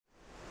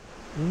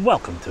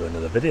Welcome to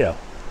another video.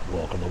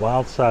 Walk on the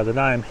wild side, and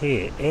I am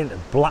here in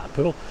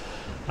Blackpool,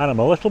 and I'm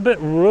a little bit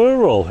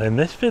rural in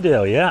this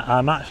video. Yeah,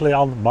 I'm actually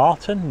on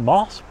Marton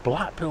Moss,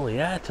 Blackpool,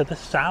 yeah, to the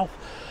south.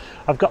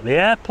 I've got the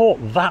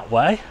airport that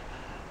way.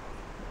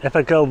 If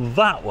I go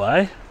that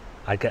way,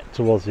 I get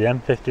towards the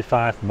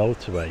M55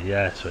 motorway.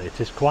 Yeah, so it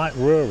is quite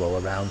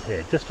rural around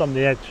here, just on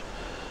the edge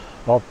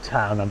of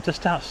town. I'm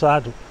just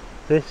outside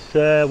this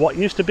what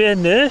used to be a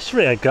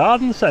nursery, a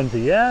garden centre,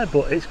 yeah,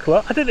 but it's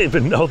closed. I didn't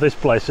even know this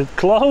place had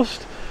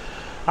closed.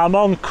 I'm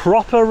on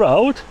Cropper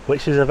Road,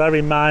 which is a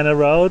very minor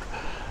road,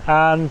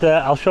 and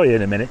I'll show you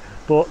in a minute,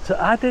 but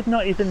I did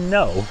not even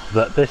know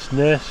that this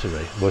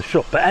nursery was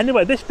shut. But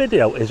anyway, this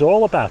video is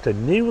all about a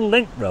new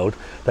link road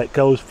that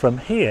goes from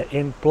here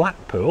in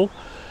Blackpool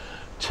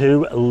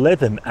to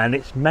Lytham, and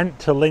it's meant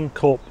to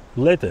link up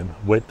Lytham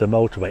with the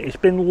motorway. It's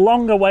been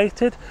long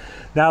awaited.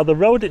 Now, the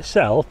road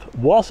itself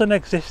was an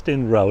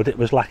existing road. It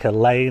was like a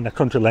lane, a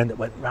country lane that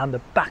went round the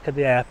back of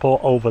the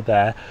airport over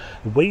there.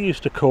 We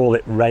used to call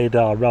it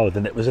Radar Road,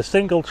 and it was a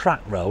single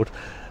track road,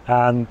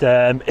 and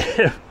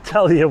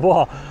tell you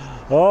what,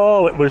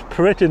 oh, it was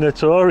pretty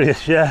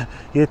notorious. Yeah,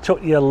 you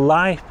took your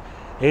life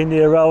in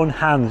your own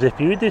hands if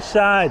you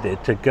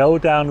decided to go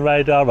down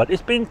Radar Road.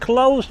 It's been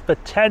closed for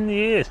 10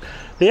 years.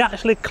 They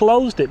actually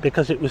closed it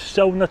because it was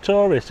so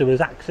notorious. There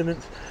was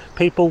accidents,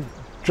 people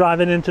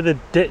driving into the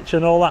ditch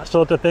and all that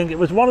sort of thing. It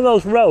was one of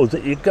those roads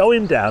that you're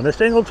going down, a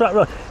single track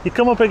road, you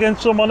come up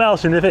against someone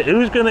else, and if it,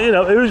 who's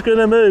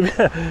gonna move?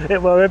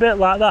 It were a bit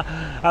like that.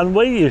 And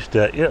we used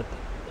to, you know,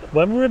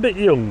 when we were a bit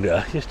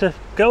younger, used to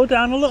go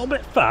down a little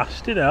bit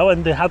fast, you know,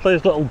 and they had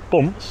those little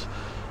bumps,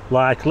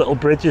 like little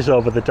bridges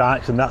over the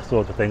dikes and that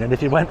sort of thing, and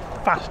if you went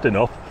fast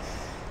enough,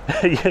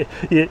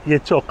 you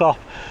took off,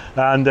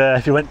 and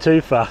if you went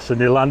too fast and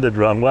you landed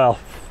wrong, well,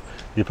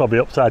 you're probably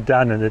upside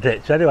down in the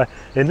ditch. Anyway,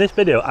 in this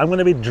video I'm going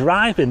to be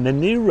driving the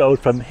new road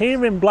from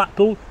here in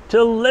Blackpool to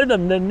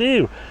Lytham, the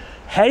new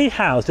Hay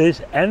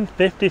Houses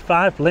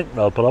M55 link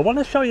road. But I want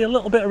to show you a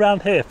little bit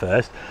around here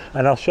first,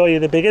 and I'll show you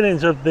the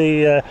beginnings of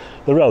the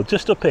road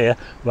just up here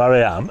where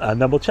I am,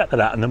 and then we'll check that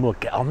out, and then we'll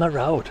get on the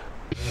road.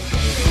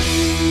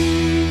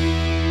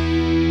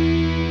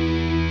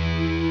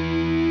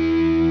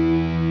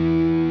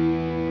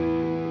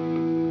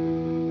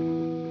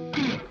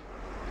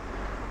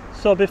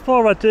 So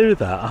before I do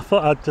that, I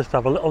thought I'd just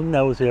have a little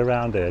nosy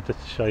around here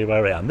just to show you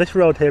where I am. This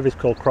road here is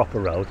called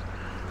Cropper Road,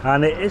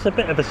 and it is a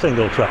bit of a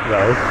single track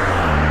road.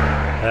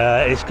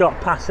 It's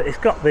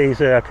got these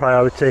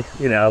priority,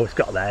 you know, it's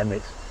got them.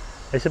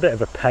 It's a bit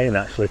of a pain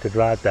actually to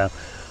drive down.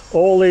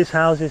 All these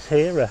houses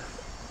here are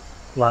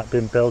like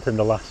been built in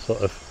the last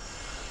sort of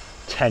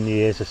 10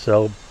 years or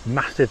so.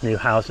 Massive new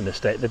housing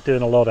estate. They're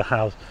doing a lot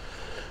of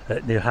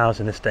new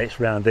housing estates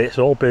around here. It's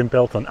all been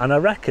built on, and I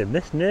reckon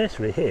this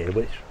nursery here,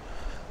 which,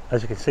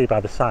 as you can see by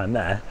the sign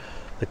there,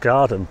 the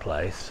garden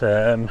place,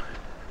 it's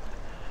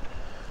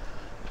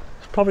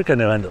probably going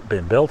to end up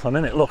being built on,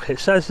 isn't it? Look, it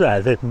says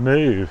there they've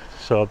moved,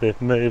 so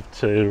they've moved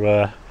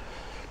to,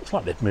 it's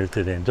like they've moved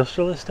to the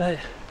industrial estate.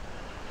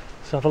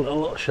 Let's have a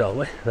little look, shall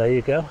we? There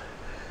you go.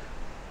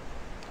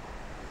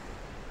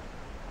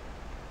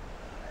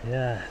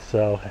 Yeah,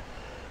 so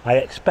I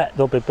expect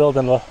they'll be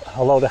building a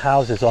load of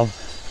houses on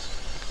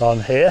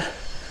here.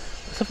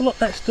 Let's have a look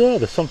next door.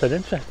 There's something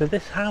interesting.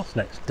 This house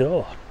next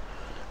door,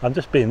 I'm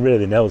just being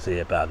really nosy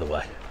here, by the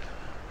way.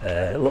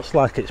 It looks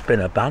like it's been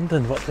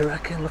abandoned. What do you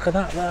reckon? Look at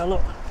that there,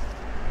 look.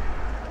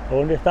 I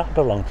wonder if that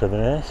belonged to the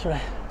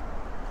nursery.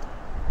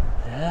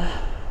 Yeah.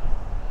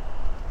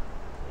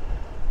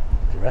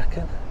 What do you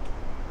reckon?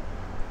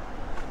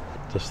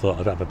 Just thought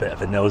I'd have a bit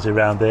of a nosy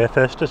around here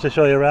first, just to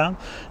show you around.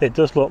 It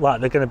does look like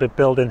they're going to be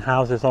building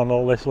houses on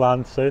all this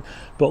land soon.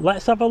 But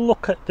let's have a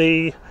look at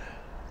the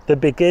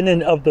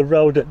beginning of the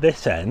road at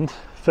this end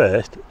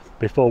first,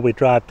 before we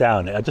drive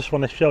down it. I just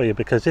want to show you,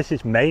 because this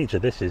is major.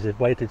 They've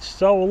waited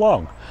so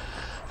long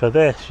for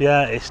this.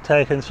 Yeah, it's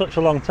taken such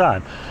a long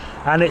time,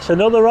 and it's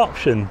another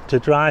option to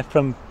drive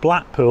from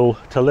Blackpool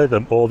to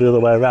Lytham or the other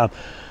way around.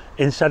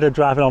 Instead of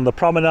driving on the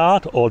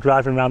promenade or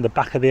driving around the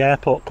back of the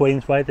airport,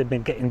 Queensway, they've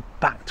been getting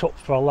backed up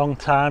for a long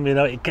time. You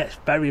know, it gets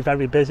very,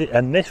 very busy,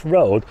 and this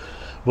road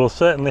will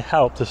certainly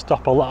help to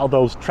stop a lot of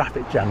those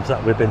traffic jams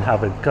that we've been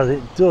having,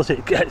 because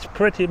it gets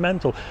pretty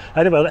mental.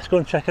 Anyway, let's go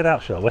and check it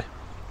out, shall we?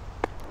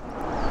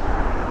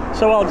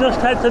 So I'll just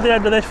head to the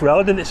end of this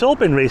road, and it's all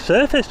been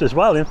resurfaced as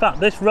well. In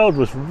fact, this road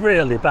was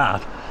really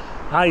bad.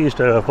 I used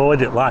to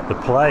avoid it like the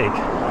plague.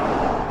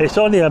 It's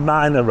only a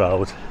minor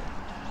road.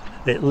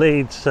 It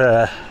leads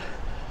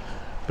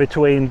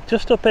between,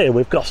 just up here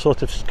we've got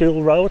sort of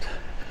School Road,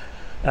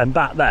 and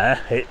back there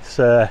it's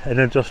an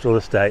industrial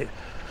estate,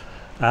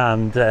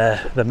 and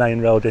the main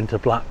road into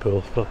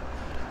Blackpool. But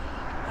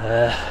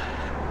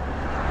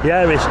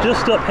yeah, it's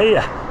just up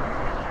here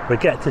we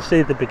get to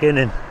see the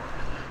beginning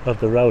of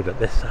the road at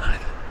this side.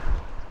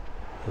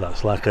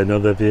 That's like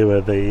another view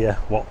of the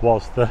what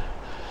was the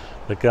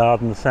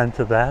garden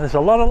centre there. There's a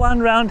lot of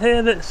land around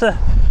here that's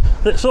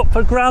up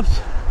for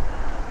grabs.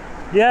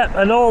 Yeah,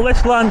 and all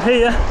this land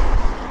here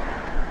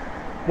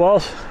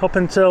was, up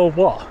until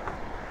what,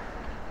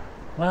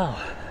 well,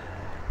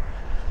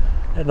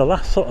 in the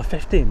last sort of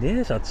 15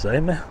 years, I'd say,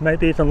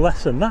 maybe even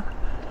less than that,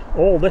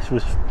 all this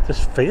was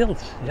just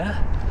fields.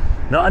 Yeah,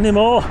 not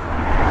anymore.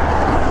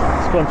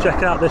 Let's go and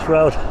check out this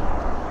road.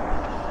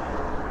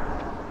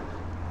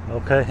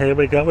 Okay, here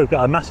we go. We've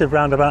got a massive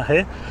roundabout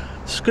here.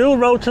 School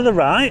road to the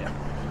right,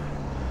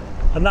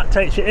 and that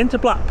takes you into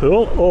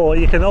Blackpool, or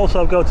you can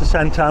also go to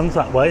St Annes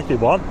that way if you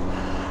want.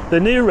 The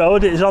new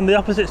road is on the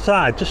opposite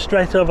side, just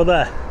straight over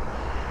there.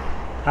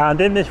 And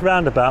in this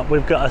roundabout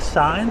we've got a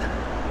sign.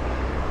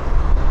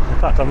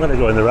 In fact, I'm going to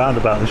go in the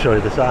roundabout and show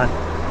you the sign.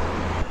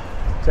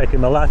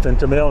 Taking my life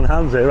into my own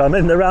hands here. I'm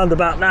in the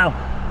roundabout now,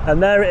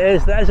 and there it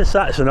is. There's a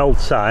sign. It's an old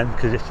sign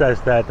because it says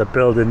there the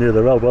building near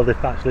the road. Well,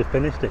 they've actually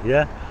finished it,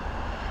 yeah.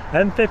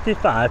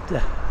 M55 to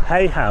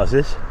Hay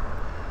Houses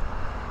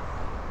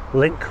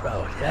Link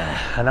Road,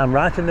 yeah. And I'm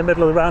right in the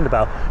middle of the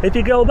roundabout. If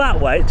you go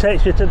that way, it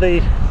takes you to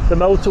the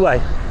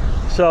motorway.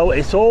 So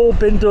it's all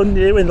been done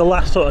new in the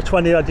last sort of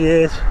 20 odd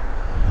years.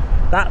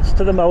 That's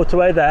to the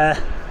motorway there.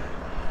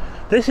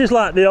 This is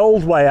like the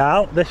old way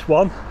out, this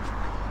one.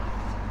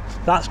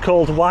 That's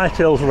called White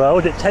Hills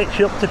Road. It takes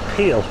you up to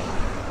Peel.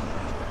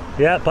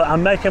 Yeah, but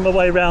I'm making my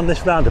way around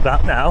this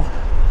roundabout now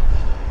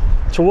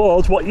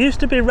towards what used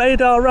to be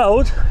Radar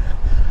Road.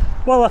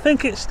 Well, I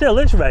think it still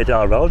is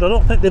Radar Road. I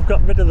don't think they've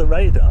got rid of the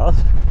radars.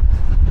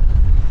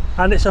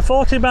 And it's a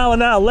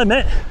 40-mile-an-hour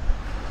limit.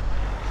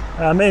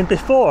 I mean,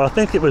 before I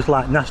think it was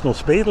like national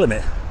speed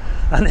limit,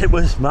 and it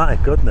was, my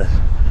goodness,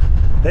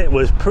 it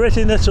was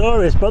pretty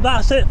notorious. But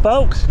that's it,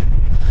 folks.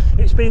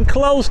 It's been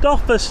closed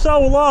off for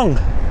so long,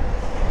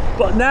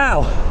 but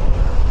now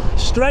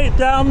straight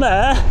down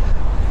there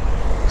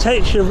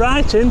takes you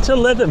right into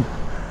Lytham,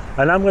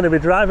 and I'm going to be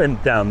driving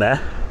down there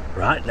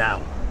right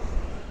now.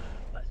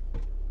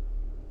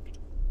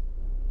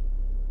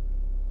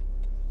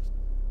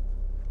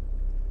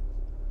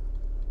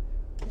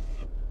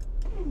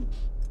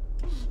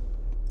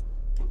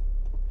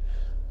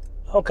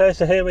 Okay,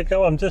 so here we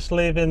go. I'm just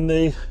leaving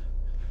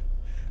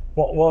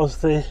what was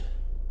the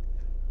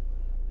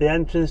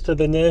entrance to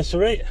the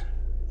nursery,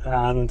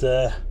 and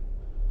gonna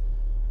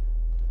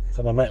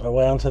make my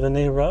way onto the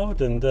new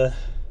road, and I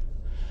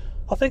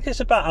think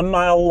it's about a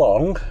mile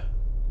long,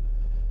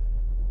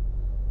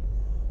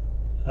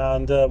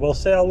 and we'll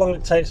see how long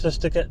it takes us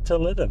to get to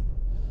Lytham.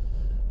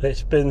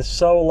 It's been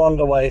so long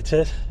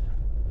awaited,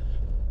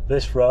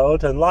 this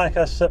road, and like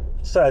I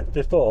said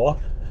before,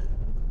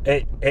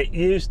 it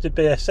used to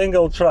be a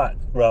single track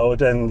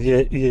road, and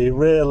you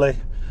really,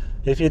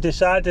 if you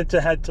decided to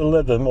head to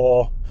Lytham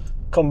or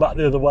come back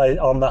the other way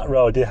on that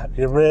road,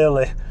 you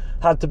really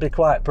had to be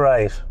quite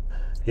brave.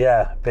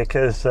 Yeah,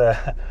 because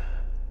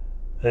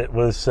it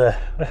was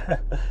had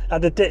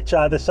a ditch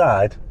either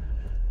side,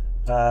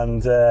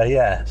 and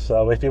yeah,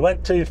 so if you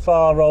went too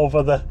far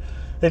over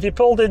if you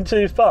pulled in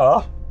too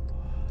far,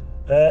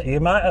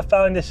 you might have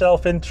found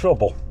yourself in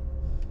trouble.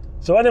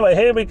 So anyway,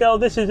 here we go.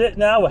 This is it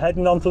now. We're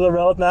heading onto the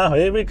road now.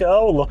 Here we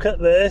go. Look at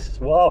this.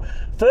 Wow.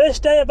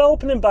 First day of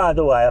opening, by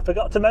the way. I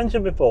forgot to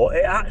mention before,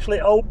 it actually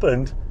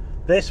opened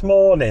this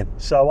morning.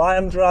 So I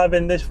am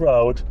driving this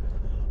road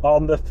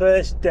on the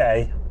first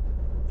day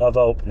of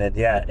opening.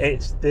 Yeah,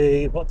 it's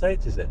the, what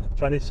date is it?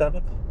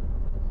 27th?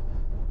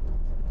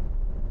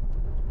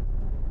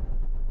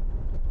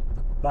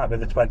 Might be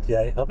the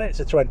 28th. I think it's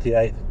the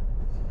 28th.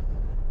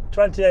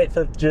 28th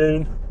of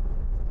June.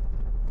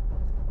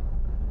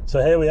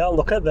 So here we are,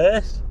 look at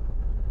this.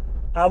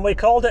 And we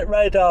called it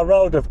Radar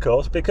Road, of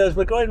course, because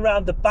we're going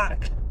round the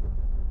back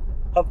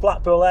of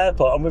Blackpool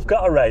Airport, and we've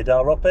got a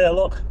radar up here,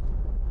 look.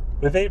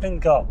 We've even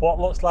got what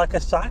looks like a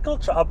cycle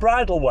track, a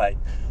bridal way.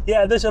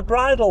 Yeah, there's a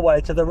bridal way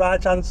to the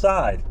right-hand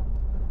side.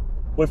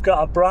 We've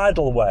got a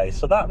bridal way,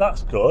 so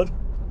that's good.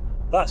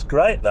 That's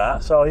great,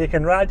 that. So you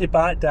can ride your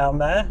bike down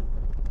there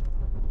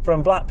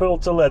from Blackpool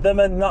to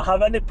Lytham and not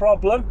have any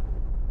problem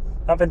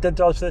having to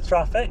dodge the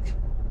traffic.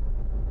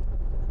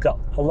 Got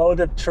a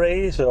load of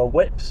trees, or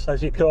whips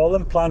as you call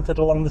them, planted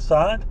along the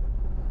side.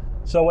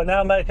 So we're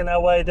now making our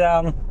way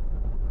down.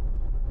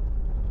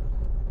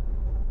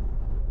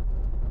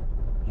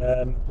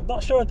 I'm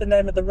not sure of the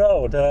name of the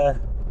road.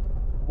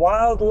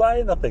 Wild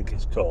Lane, I think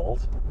it's called.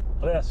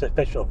 I think that's the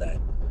official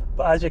name.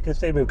 But as you can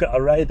see, we've got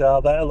a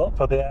radar there, look,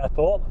 for the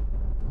airport.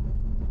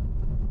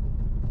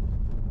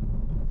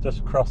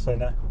 Just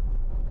crossing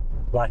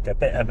like a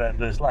bit of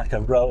there's like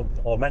a road,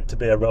 or meant to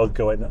be a road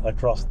going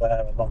across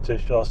there. I'm not too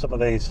sure. Some of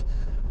these,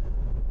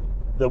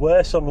 there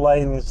were some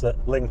lanes that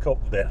link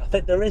up with it. I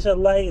think there is a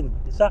lane.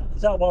 Is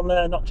that one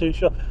there? Not too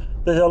sure.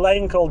 There's a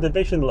lane called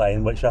Division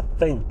Lane, which I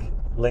think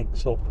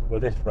links up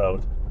with this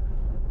road.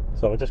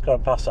 So we're just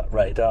going past that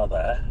radar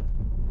there.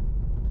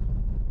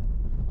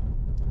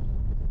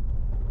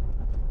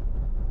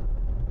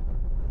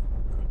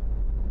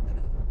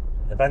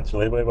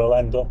 Eventually we will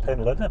end up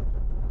in Lytham.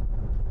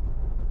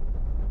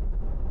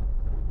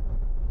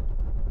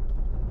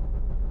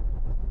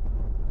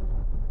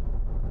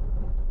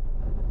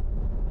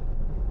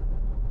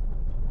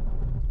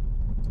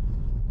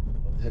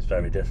 This is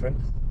very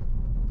different.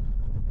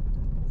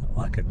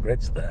 Like a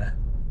bridge there.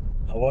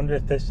 I wonder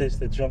if this is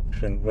the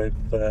junction with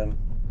I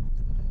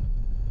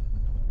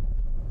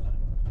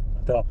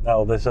don't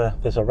know, there's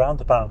a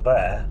roundabout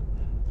there,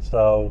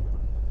 so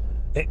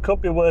it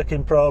could be work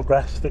in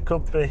progress. It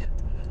could be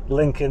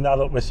linking that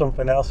up with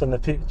something else in the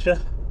future.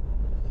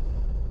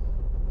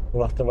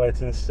 We'll have to wait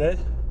and see,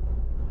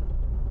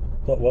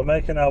 but we're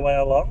making our way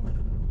along.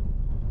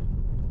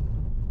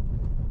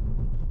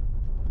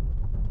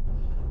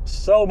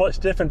 So much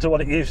different to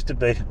what it used to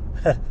be.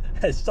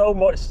 It's so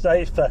much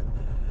safer.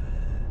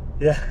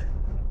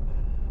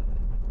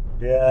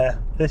 Yeah,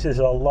 this is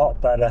a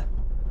lot better,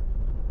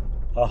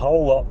 a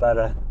whole lot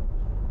better.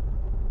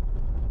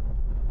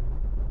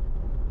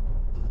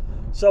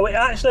 So it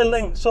actually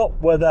links up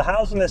with a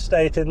housing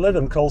estate in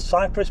Lytham called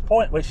Cypress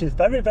Point, which is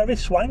very, very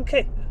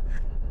swanky.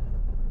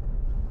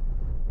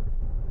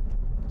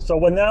 So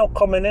we're now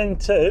coming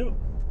into,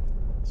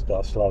 let's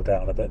go slow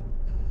down a bit.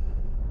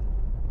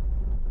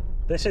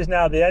 This is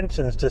now the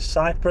entrance to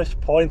Cypress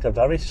Point, a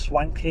very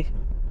swanky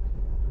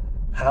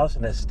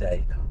housing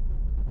estate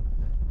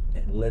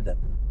in Lytham.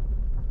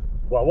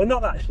 Well, we're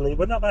not actually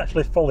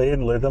fully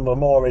in Lytham. We're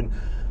more in,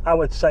 I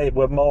would say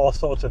we're more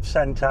sort of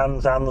St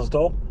Annes,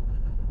 Ansdell.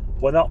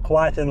 We're not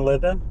quite in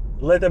Lytham.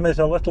 Lytham is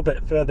a little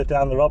bit further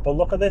down the road, but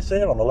look at this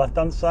here on the left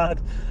hand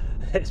side.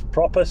 It's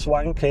proper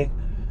swanky.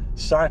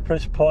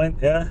 Cypress Point,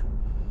 yeah.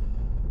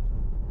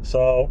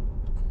 So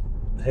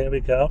here we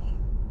go.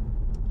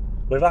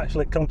 We've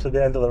actually come to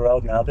the end of the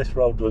road now. This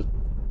road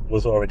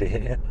was already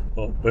here,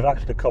 but we've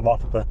actually come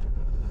off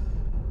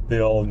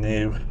the all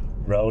new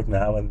road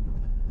now, and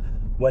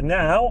we're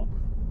now,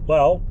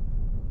 well,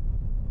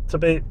 to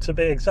be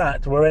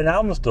exact, we're in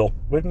Ansdell.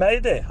 We've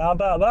made it. How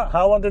about that?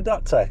 How long did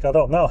that take? I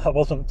don't know. I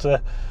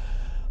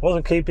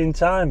wasn't keeping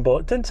time, but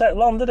it didn't take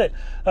long, did it?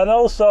 And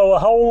also a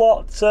whole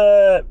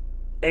lot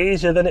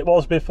easier than it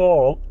was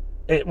before.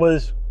 It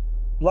was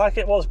like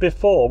it was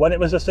before when it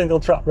was a single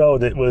track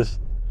road. It was,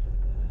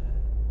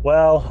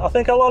 well, I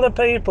think a lot of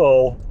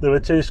people, they were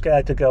too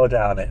scared to go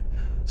down it.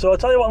 So I'll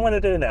tell you what I'm going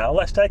to do now.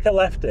 Let's take a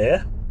left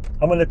here.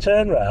 I'm going to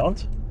turn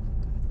round.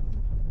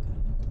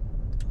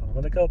 I'm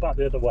going to go back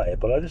the other way,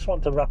 but I just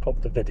want to wrap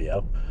up the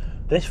video.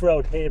 This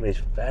road here is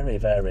very,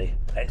 very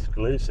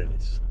exclusive.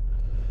 It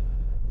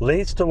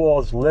leads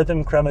towards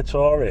Lytham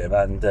Crematorium,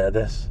 and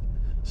there's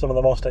some of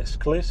the most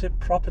exclusive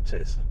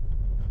properties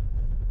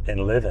in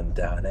Lytham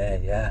down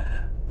here.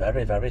 Yeah,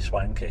 very, very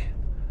swanky.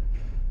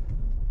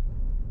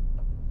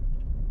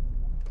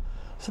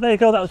 So there you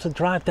go, that was a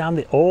drive down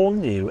the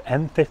all-new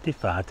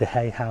M55 to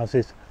Hay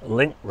Houses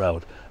Link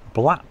Road,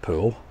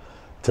 Blackpool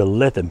to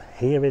Lytham,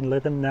 here in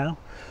Lytham now.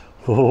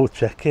 Oh,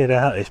 check it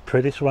out, it's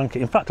pretty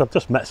swanky. In fact, I've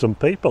just met some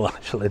people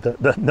actually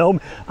that know me.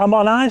 I'm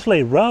on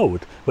Isley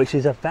Road, which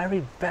is a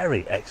very,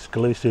 very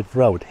exclusive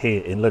road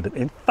here in Lytham.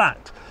 In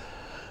fact,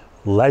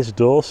 Les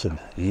Dawson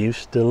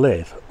used to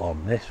live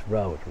on this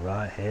road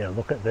right here.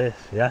 Look at this,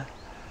 yeah.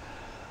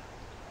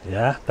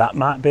 Yeah, that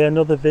might be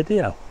another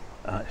video,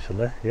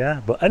 actually,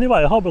 yeah. But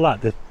anyway, I hope you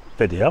liked this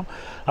video.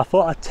 I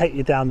thought I'd take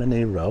you down the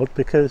new road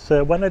because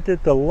when I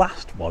did the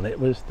last one, it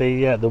was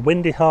the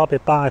Windy Harbour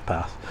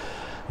bypass.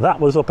 That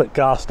was up at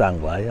Garstang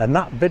Way, and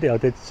that video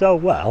did so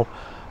well,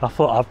 I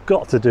thought I've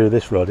got to do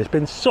this road. It's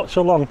been such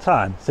a long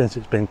time since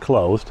it's been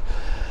closed.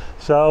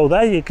 So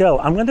there you go.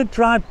 I'm going to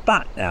drive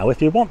back now.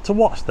 If you want to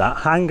watch that,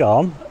 hang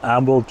on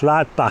and we'll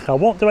drive back. I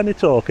won't do any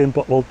talking,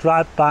 but we'll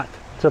drive back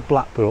to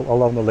Blackpool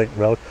along the link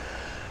road.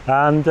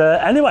 And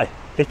anyway,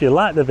 if you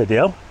like the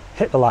video,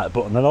 hit the like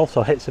button and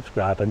also hit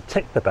subscribe and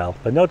tick the bell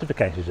for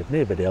notifications of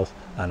new videos,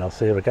 and I'll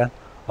see you again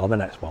on the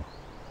next one.